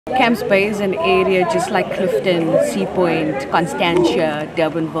Camps Bay is an area just like Clifton, Sea Point, Constantia,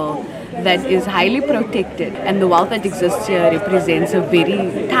 Durbanville that is highly protected, and the wealth that exists here represents a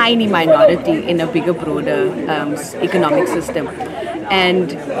very tiny minority in a bigger, broader economic system. And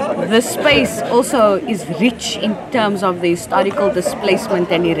this space also is rich in terms of the historical displacement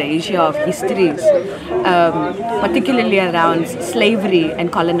and erasure of histories, particularly around slavery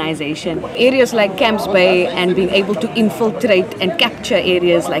and colonization. Areas like Camps Bay and being able to infiltrate and capture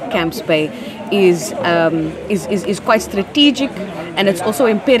areas like Camps Bay is quite strategic, and it's also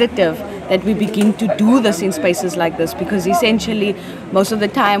imperative that we begin to do this in spaces like this, because essentially most of the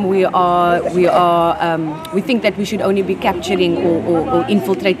time we think that we should only be capturing or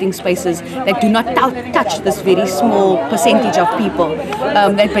infiltrating spaces that do not touch this very small percentage of people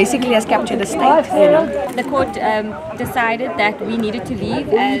that basically has captured the state. The court decided that we needed to leave,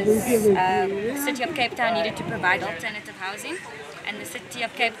 as the City of Cape Town needed to provide alternative housing. And the City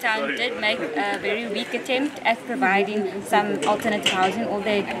of Cape Town did make a very weak attempt at providing some alternative housing. All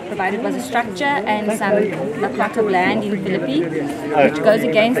they provided was a structure and a plot of land in Philippi, which goes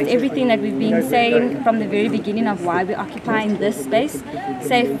against everything that we've been saying from the very beginning of why we're occupying this space.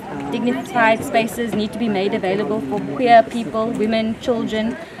 Safe, dignified spaces need to be made available for queer people, women,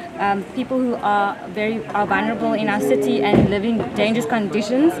 children, people who are vulnerable in our city and live in dangerous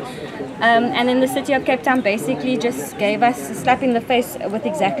conditions. And then the City of Cape Town basically just gave us a slap in the face with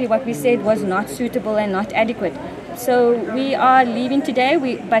exactly what we said was not suitable and not adequate. So we are leaving today,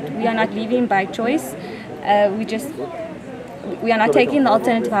 but we are not leaving by choice. We are not taking the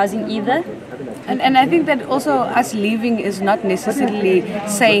alternative housing either. And I think that also us leaving is not necessarily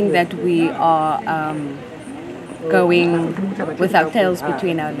saying that we are going with our tails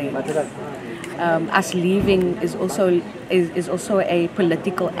between our legs. Us leaving is also a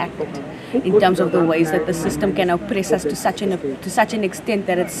political act in terms of the ways that the system can oppress us to such an extent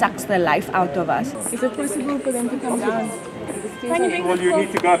that it sucks the life out of us. Is it possible for them to come down? Well, you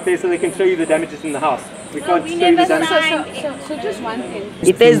need to go up there so they can show you the damages in the house. We can't show you the damages. So just one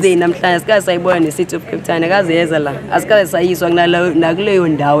thing. Thursday namhlanje sika sayibona iCity of Cape Town akaze yeza la asikaze sayiswa nakuleyo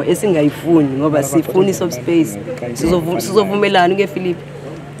ndawo esingayifuni ngoba sifuna isoft space sizovumelana ngePhilip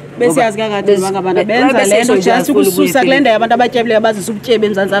bese yazikakade bangabana benza lento just ukususa kule ndawo abantu abatyebileyo abazisa ubutyebe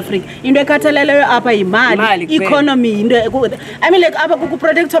eMzantsi Afrika into ekhathaleleyo apha yimali economy into I mean like apha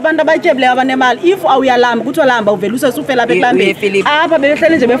kuprotect abantu abatyebileyo abanemali if awuyalamba kuthiwa lamba uvela usesufela apha ekulambeni apha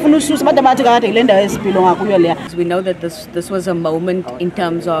behleli nje befuna ususa abantu abathi kade kule ndawo esipilo ngakuyo leya. We know that this was a moment in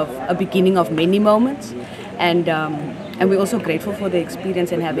terms of a beginning of many moments, and we're also grateful for the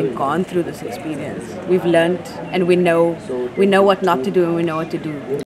experience and having gone through this experience. We've learned, and we know what not to do, and we know what to do.